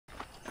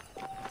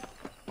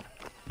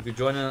You can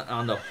join in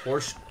on the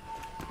horse.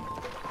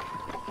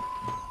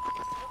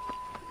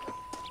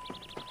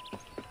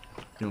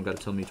 You don't gotta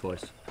tell me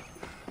twice.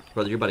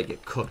 Brother, you're about to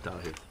get cooked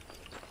out here.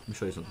 Let me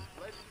show you something.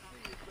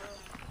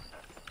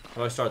 How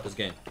do I start this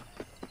game?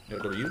 You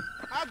gotta go to you?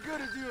 How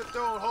good is you at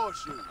throwing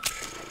horseshoes?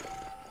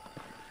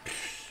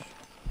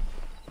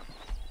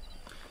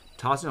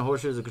 Tossing a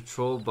horseshoe is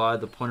controlled by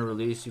the point of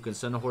release. You can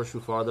send a horseshoe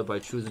farther by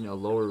choosing a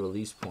lower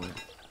release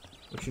point.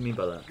 What do you mean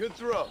by that? Good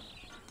throw.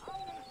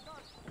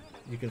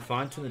 You can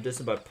fine-tune the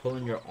distance by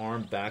pulling your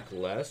arm back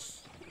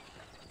less.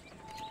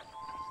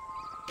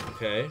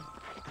 Okay.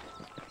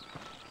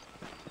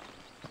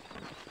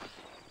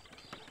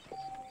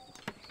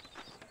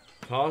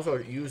 Pause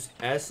or use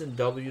S and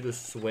W to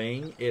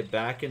swing it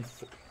back and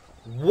forth.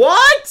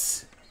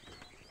 What?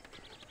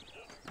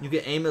 You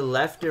can aim it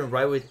left and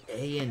right with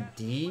A and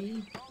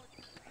D?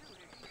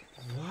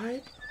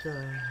 What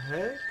the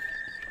heck?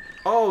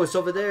 Oh, it's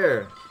over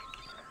there.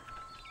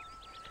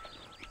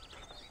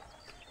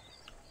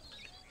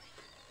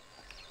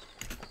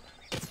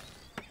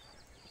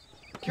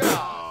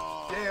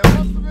 God damn,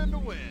 must have been the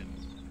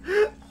wind.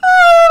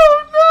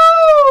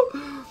 Oh no!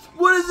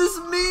 What does this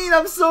mean?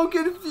 I'm so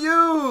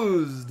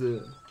confused.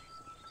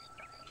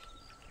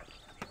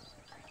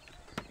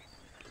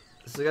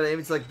 So I gotta aim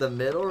it to like the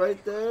middle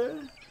right there?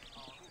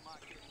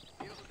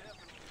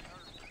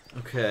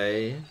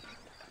 Okay.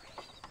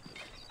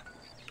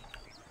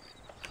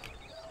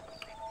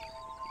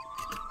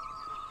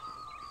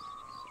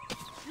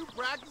 You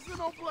practicing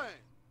or playing?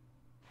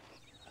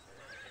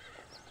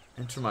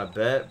 Enter my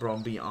bet, bro.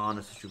 I'm being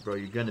honest with you, bro.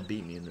 You're gonna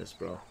beat me in this,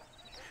 bro.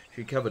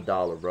 You can have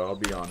 $1, bro. I'll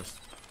be honest.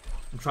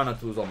 I'm trying not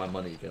to lose all my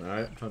money again,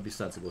 alright? I'm trying to be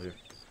sensible here.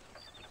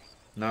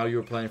 Now you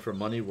were playing for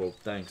money? Well,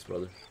 thanks,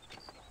 brother.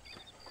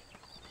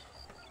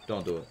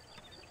 Don't do it.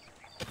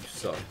 You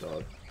suck,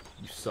 dog.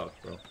 You suck,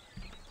 bro.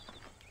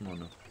 Come on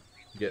now.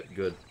 Get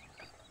good.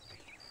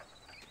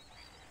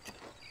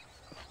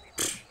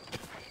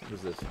 What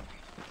is this?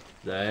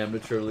 The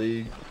amateur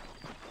league.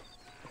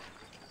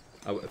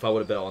 If I would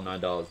have bet all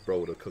 $9, bro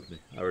would have cooked me.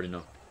 I already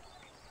know.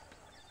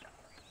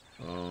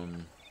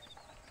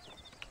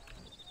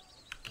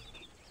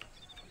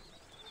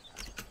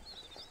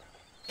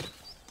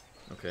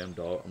 Okay, I'm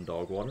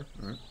dog water.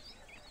 All right.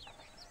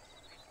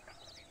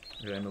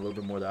 Okay, I'm a little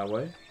bit more that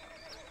way.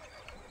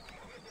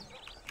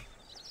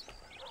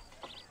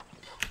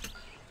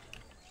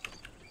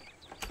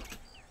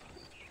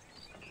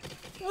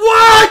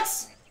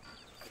 What?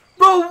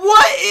 Bro,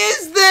 what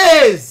is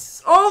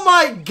this? Oh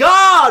my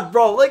god,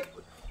 bro. Like,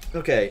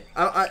 okay,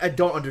 I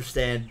don't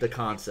understand the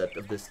concept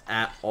of this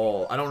at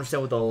all. I don't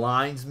understand what the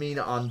lines mean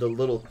on the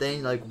little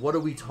thing. Like, what are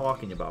we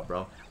talking about,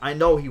 bro? I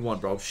know he won,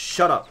 bro.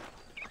 Shut up.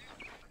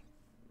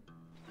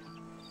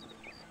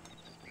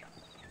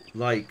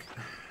 Like...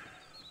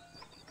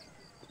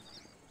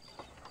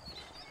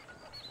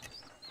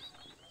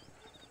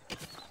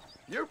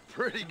 You're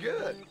pretty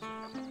good.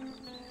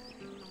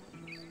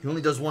 He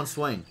only does one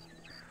swing.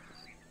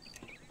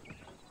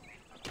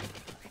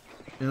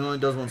 He only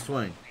does one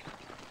swing.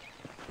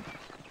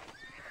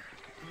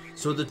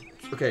 So the...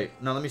 Okay,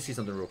 now let me see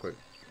something real quick.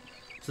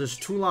 So there's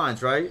 2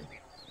 lines, right?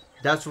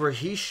 That's where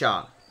he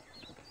shot.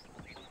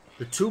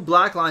 The 2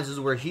 black lines is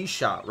where he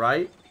shot,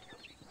 right?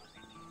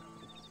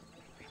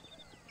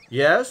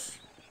 Yes?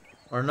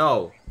 Or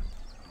no?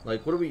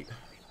 Like, what are we...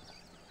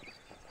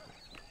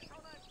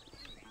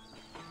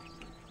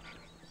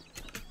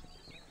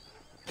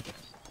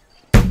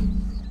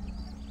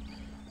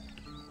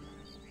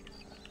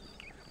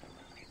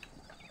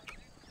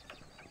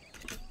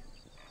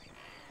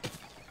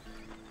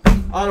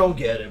 I don't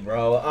get it,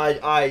 bro.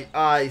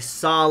 I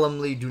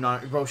solemnly do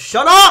not... Bro,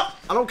 shut up!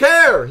 I don't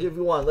care! If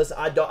you want, listen,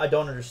 I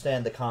don't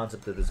understand the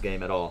concept of this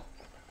game at all.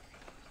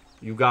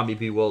 You got me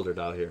bewildered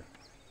out here.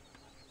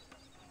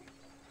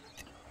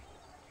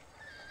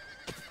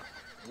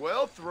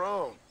 Well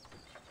thrown.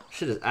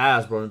 Shit is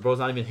ass, bro. Bro's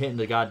not even hitting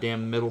the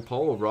goddamn middle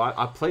pole, bro.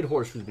 I played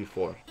Horseshoes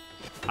before.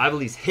 I've at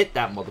least hit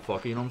that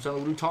motherfucker. You know what I'm saying?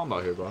 What are you talking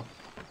about here, bro?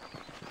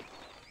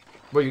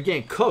 Bro, you're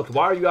getting cooked.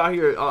 Why are you out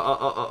here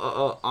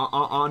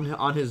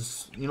on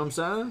his... You know what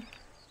I'm saying?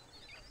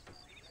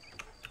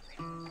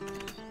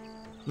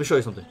 Let me show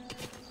you something.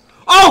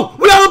 Oh!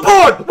 We're on the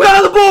board! We're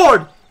on the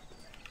board!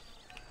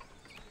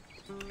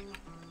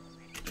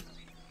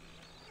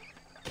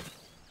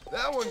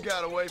 That one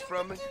got away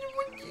from me.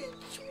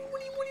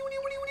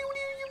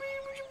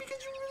 Because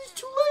it's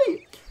too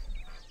late.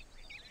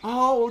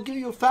 Oh, we'll give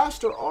you a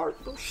faster art.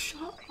 Bro,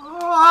 shut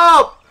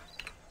up!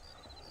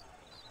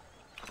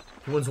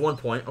 He wins 1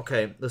 point.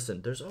 Okay,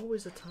 listen. There's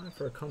always a time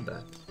for a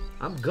comeback.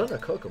 I'm gonna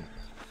cook him.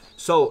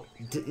 So,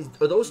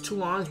 are those 2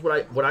 lines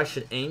what I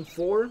should aim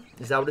for?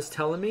 Is that what it's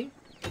telling me?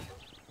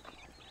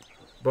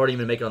 Bro, didn't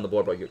even make it on the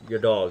board, bro. You're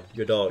dog.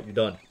 You're dog. You're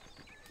done.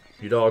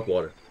 You're dog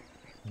water.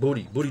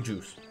 Booty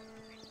juice.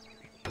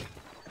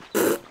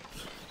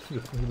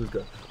 Look at this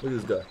guy. Look at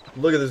this guy.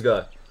 Look at this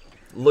guy.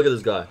 Look at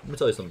this guy. Let me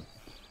tell you something.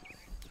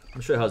 Let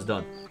me show you how it's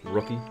done,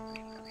 rookie.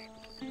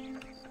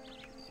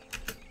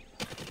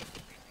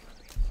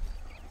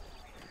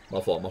 My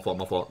fault.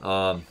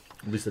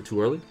 At least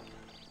too early.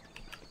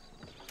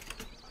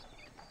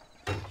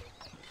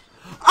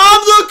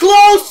 I'm the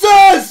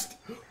closest!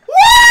 Woo!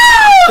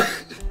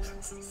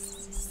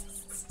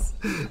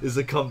 It's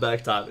a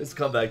comeback time. It's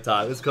comeback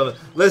time. It's coming.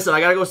 Listen, I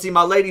gotta go see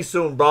my lady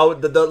soon, bro.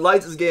 The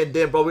lights is getting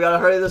dim, bro. We gotta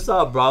hurry this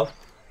up, bro.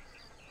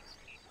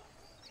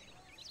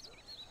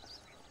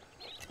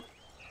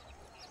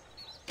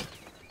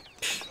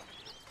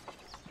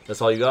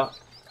 That's all you got?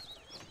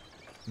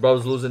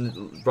 Bro's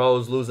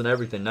losing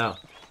everything now.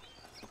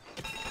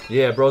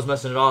 Yeah, bro's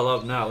messing it all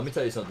up now. Let me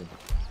tell you something.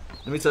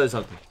 Let me tell you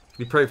something.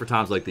 We pray for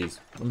times like these.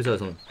 Let me tell you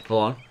something.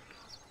 Hold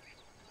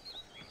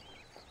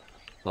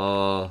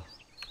on.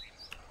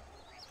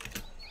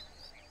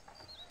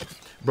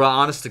 Bro,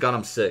 honest to God,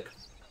 I'm sick.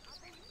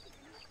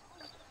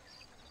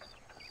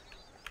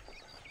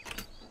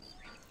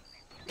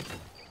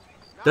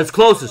 That's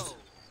closest.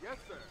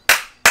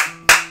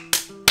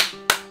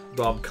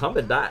 Bro, I'm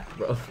coming back,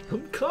 bro.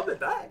 I'm coming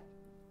back.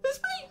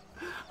 It's me.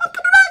 I'm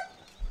coming back.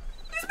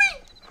 It's me.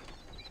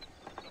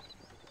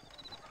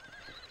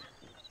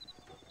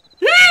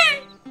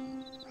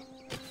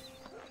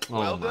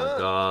 Oh my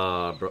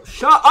God, bro.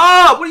 Shut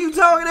up! What are you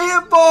talking to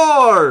him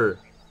for?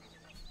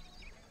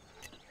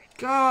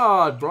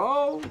 God,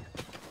 bro.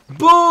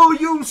 Boo,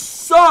 you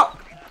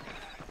suck.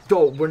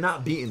 Dude, we're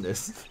not beating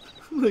this.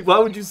 Like, why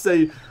would you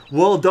say,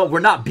 well done? We're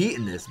not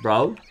beating this,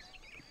 bro.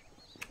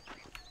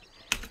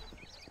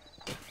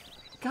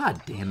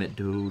 God damn it,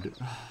 dude.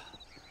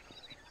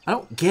 I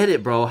don't get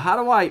it, bro. How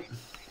do I...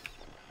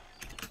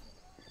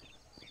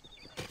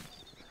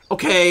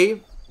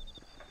 Okay.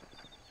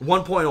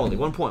 1 point only.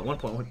 1 point. 1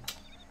 point.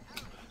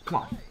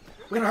 Come on.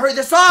 We're gonna hurry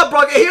this up,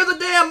 bro. I can hear the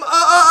damn,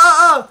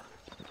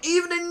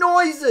 evening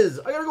noises.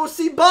 I gotta go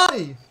see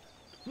Bunny.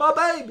 My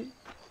baby.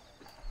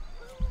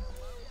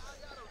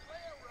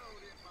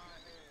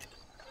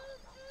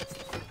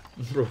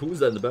 Bro, who's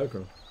that in the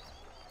background?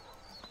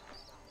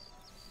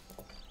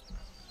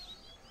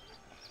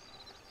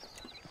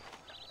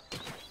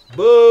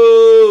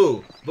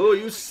 Boo! Boo,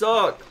 you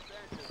suck.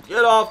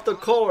 Get off the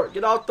court.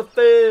 Get off the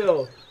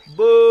field.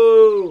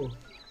 Boo!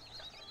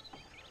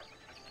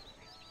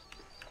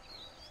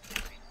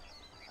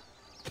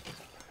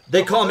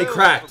 They call me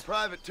cracked.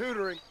 Private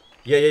tutoring.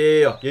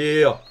 Yeah.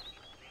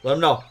 Let them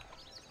know.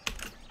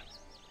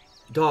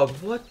 Dog,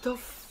 what the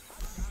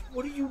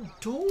what are you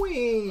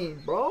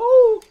doing, bro?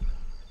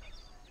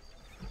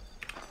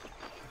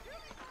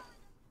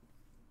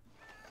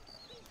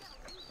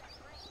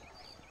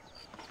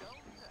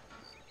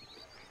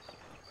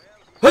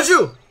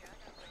 Horseshoes!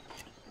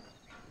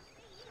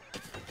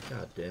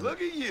 God damn it.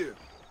 Look at you.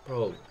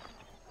 Bro.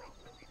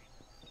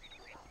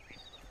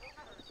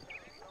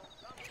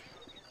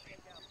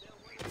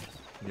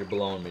 You're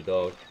blowing me,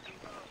 dog.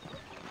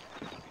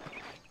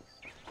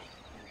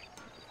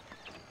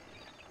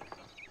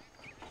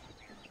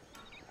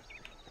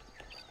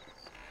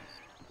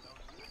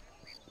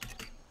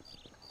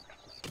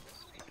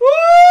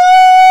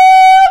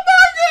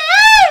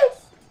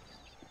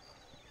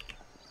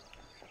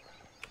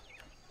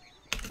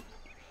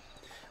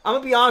 I'm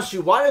gonna be honest with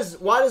you.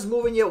 Why does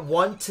moving it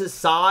one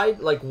side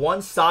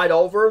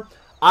over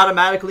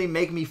automatically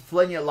make me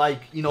fling it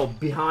like, you know,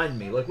 behind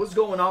me? Like, what's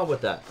going on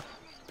with that?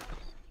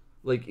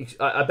 Like,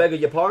 I beg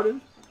your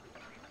pardon?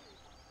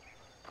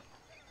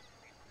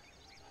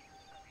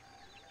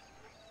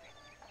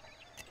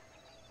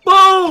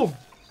 Boom!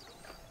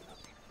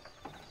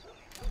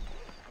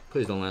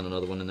 Please don't land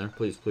another one in there.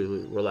 Please,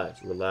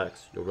 relax. Yo,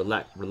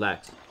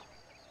 relax.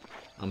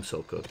 I'm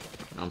so good.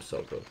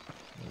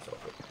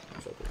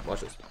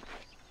 Watch this.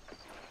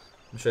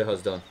 Let me show you how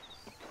it's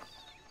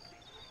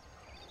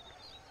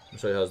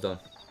done.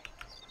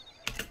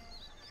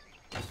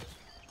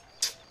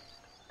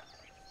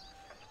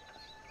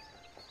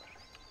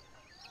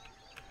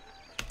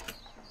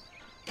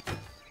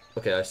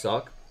 Okay, I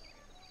suck.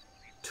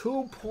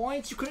 2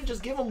 points? You couldn't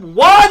just give him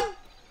 1?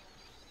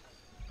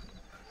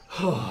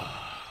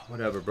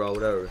 Whatever, bro.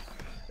 Whatever.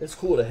 It's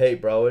cool to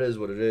hate, bro. It is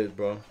what it is,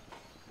 bro.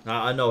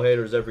 I know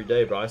haters every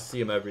day, bro. I see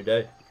them every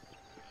day.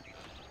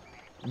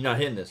 You're not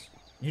hitting this.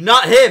 You're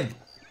not him!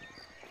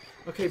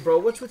 Okay, bro.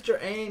 What's with your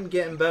aim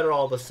getting better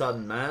all of a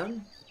sudden,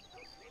 man?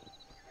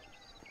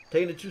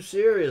 Taking it too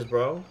serious,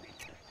 bro.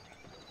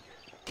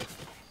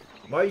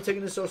 Why are you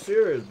taking this so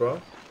serious,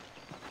 bro?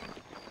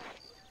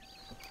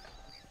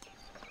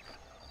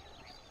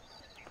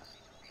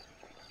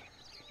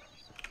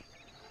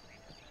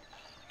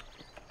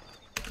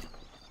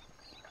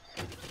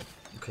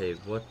 Okay,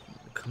 what?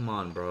 Come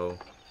on, bro.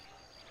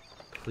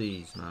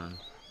 Please, man.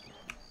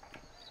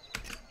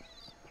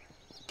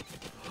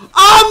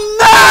 I'm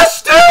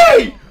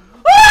nasty!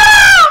 Ah!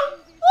 Ah!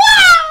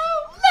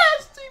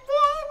 Nasty,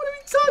 boy. What are we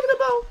talking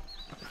about?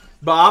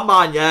 Bro, I'm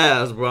on your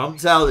ass, bro. I'm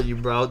telling you,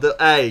 bro.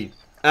 Hey.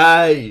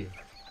 Throw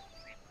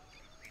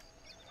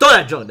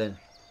that junk then.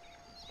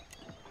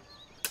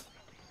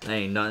 That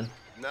ain't nothing.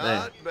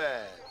 Not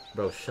bad.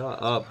 Bro,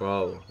 shut up,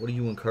 bro. What are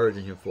you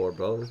encouraging him for,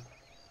 bro?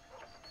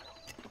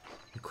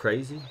 You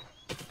crazy?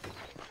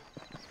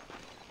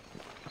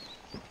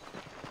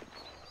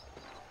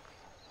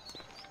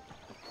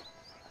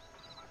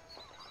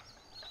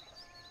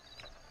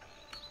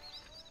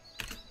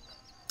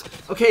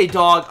 Okay,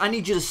 dog, I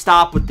need you to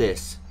stop with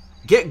this.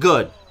 Get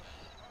good.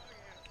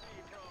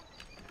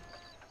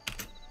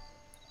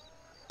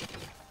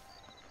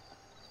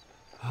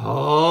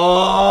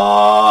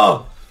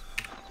 Oh!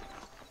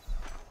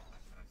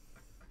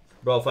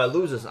 Bro, if I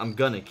lose this, I'm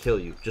gonna kill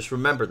you. Just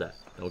remember that.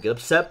 Don't get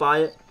upset by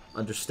it.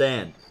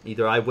 Understand.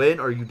 Either I win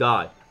or you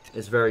die.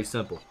 It's very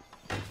simple.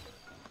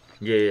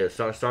 Yeah.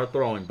 Start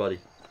throwing,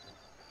 buddy.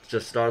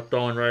 Just start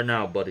throwing right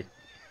now, buddy.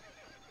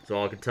 That's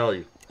all I can tell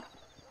you.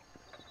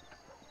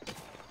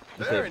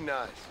 Very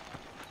nice.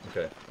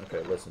 Okay,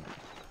 listen.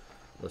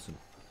 Listen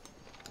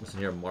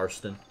here,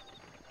 Marston.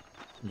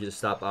 You just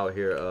stop out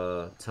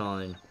here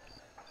telling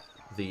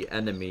the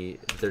enemy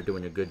that they're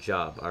doing a good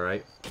job,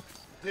 alright?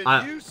 Did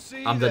you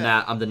see I'm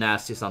that? I'm the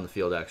nastiest on the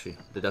field, actually.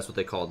 That's what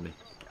they called me.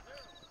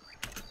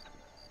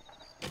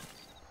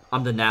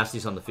 I'm the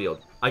nastiest on the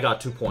field. I got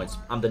 2 points.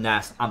 I'm the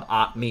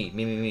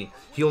me.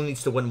 He only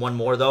needs to win 1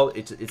 more, though.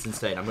 It's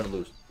insane. I'm gonna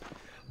lose.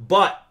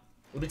 But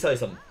let me tell you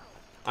something.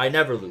 I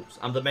never lose.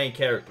 I'm the main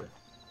character.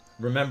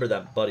 Remember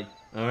that, buddy.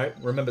 All right?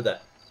 Remember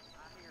that.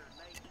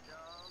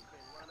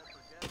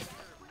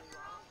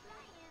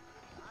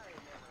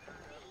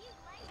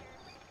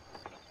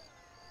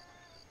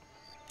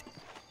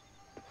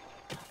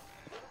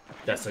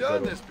 That's a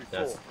good one.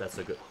 That's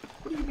a good.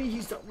 What do you mean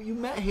he's? You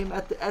met him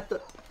at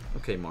the.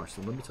 Okay,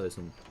 Marston. Let me tell you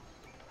something.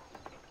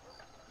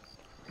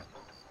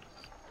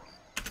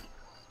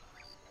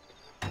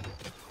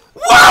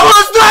 What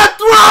was that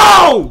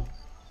throw?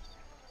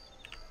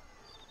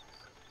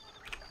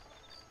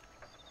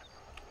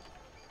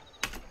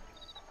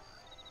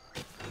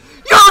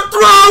 You're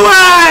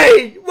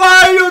throwing!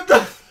 Why are you?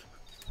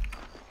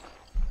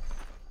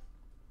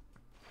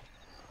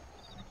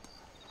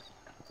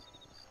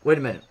 Wait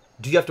a minute.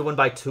 Do you have to win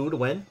by 2 to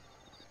win?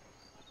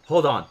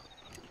 Hold on.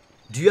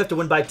 Do you have to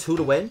win by 2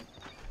 to win?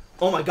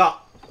 Oh my god.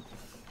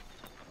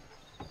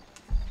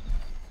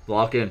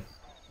 Lock in.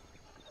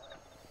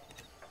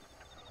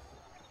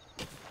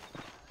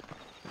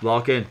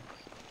 Lock in.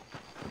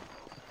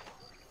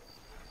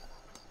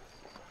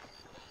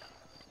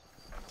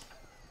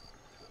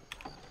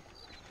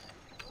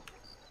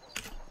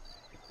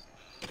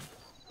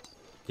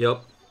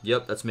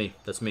 Yep, that's me.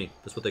 That's me.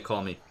 That's what they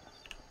call me.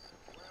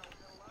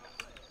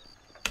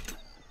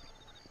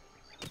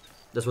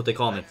 That's what they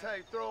call me. That's how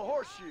you throw a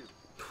horseshoe.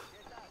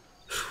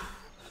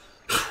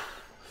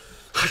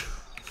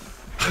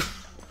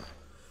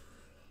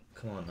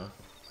 Come on now.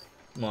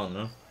 Come on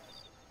now.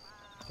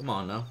 Come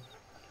on now.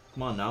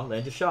 Come on now.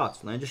 Land your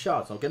shots. Land your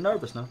shots. Don't get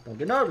nervous now. Don't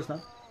get nervous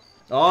now.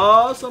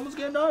 Oh, someone's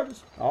getting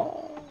nervous.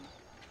 Oh.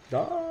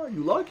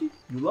 You lucky.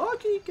 You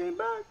lucky. Came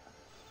back.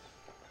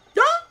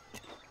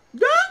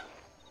 Yeah.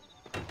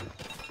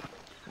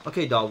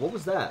 Okay, dog. What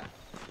was that?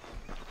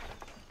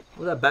 What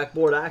was that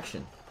backboard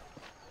action?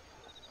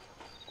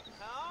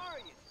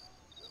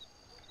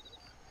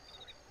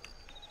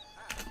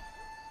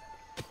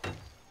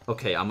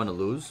 Okay, I'm gonna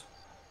lose.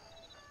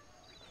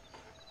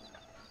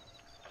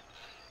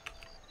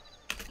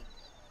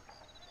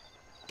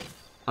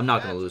 I'm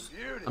not gonna lose.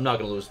 I'm not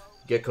gonna lose.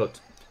 Get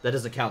cooked. That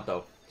doesn't count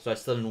though. So I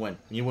still didn't win.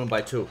 You win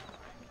by 2.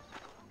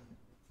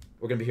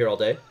 We're gonna be here all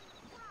day.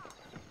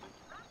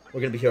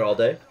 We're gonna be here all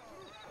day.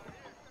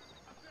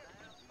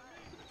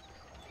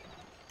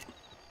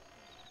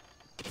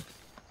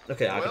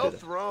 Okay, I can do that.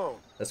 Thrown.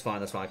 That's fine.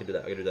 That's fine. I can do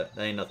that. I can do that.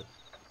 That ain't nothing.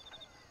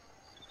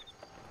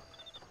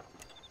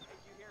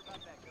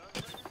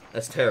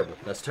 That's terrible.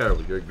 That's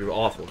terrible. You're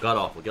awful. God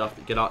awful. Get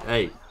off. Get out.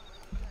 Hey.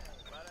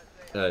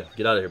 Hey,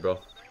 get out of here, bro.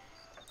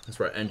 That's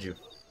where I end you.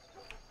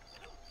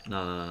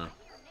 No.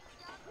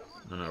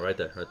 No, right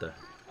there. Right there.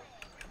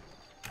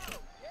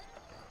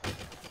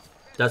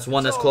 That's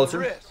one that's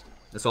closer.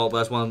 That's all.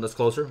 That's one that's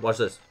closer. Watch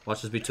this.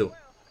 Watch this be 2.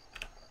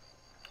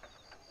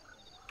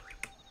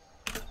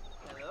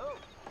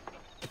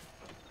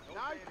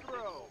 Nice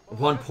throw.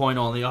 1 point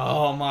only.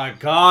 Oh my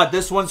god.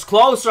 This one's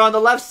closer on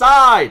the left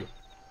side.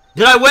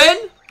 Did I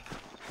win?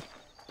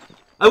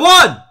 I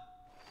won!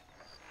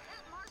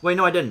 Wait,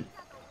 no, I didn't.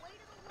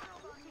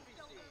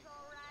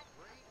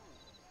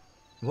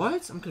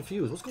 What? I'm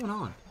confused. What's going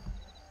on?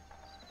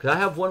 Could I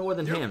have 1 more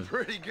than him?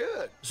 Pretty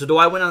good. So do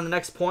I win on the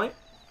next point?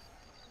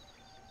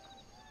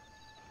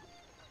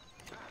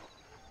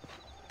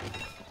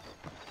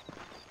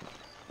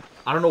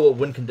 I don't know what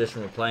win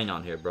condition we're playing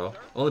on here, bro. I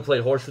only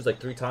played Horseshoes like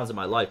 3 times in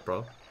my life,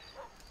 bro.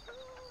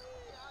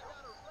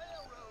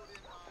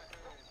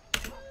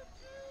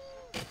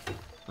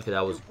 Okay,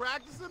 that was...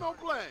 Practicing on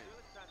playing.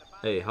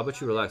 Hey, how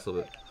about you relax a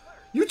little bit?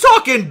 You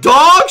talking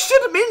dog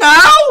shit to me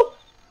now?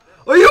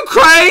 Are you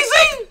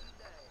crazy?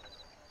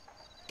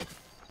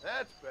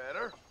 That's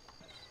better.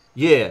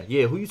 Yeah.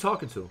 Who you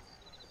talking to?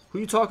 Who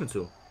you talking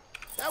to?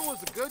 That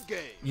was a good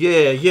game.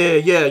 Yeah.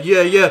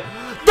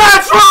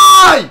 That's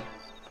right!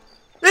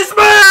 It's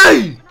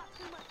me!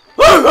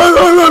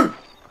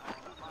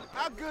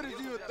 How good is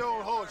you at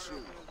throwing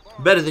horseshoes?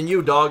 Better than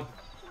you, dog.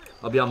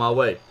 I'll be on my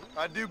way.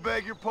 I do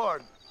beg your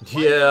pardon.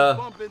 Yeah.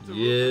 What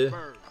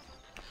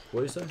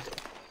do you say?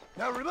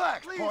 Now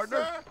relax, Please,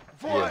 partner. sir.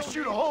 before I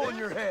shoot a hole in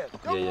your head.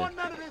 Yeah, yeah. Want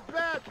none of this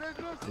bad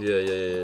business. Yeah.